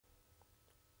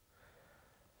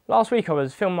Last week I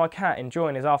was filming my cat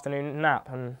enjoying his afternoon nap,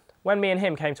 and when me and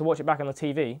him came to watch it back on the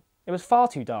TV, it was far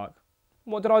too dark.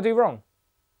 What did I do wrong?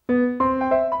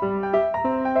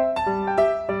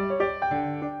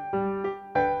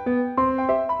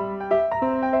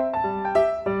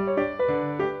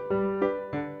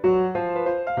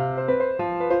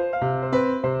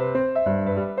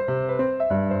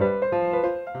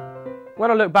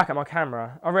 When I looked back at my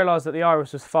camera, I realised that the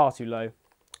iris was far too low.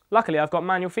 Luckily I've got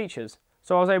manual features,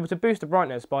 so I was able to boost the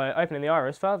brightness by opening the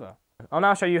iris further. I'll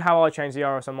now show you how I change the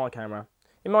iris on my camera.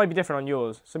 It might be different on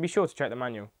yours, so be sure to check the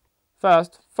manual.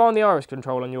 First, find the iris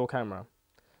control on your camera.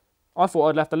 I thought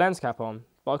I'd left the lens cap on,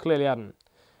 but I clearly hadn't.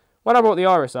 When I brought the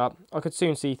iris up, I could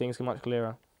soon see things much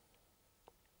clearer.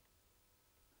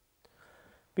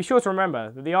 Be sure to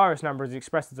remember that the iris number is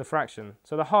expressed as a fraction,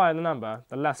 so the higher the number,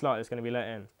 the less light is going to be let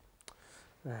in.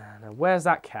 Now, where's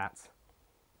that cat?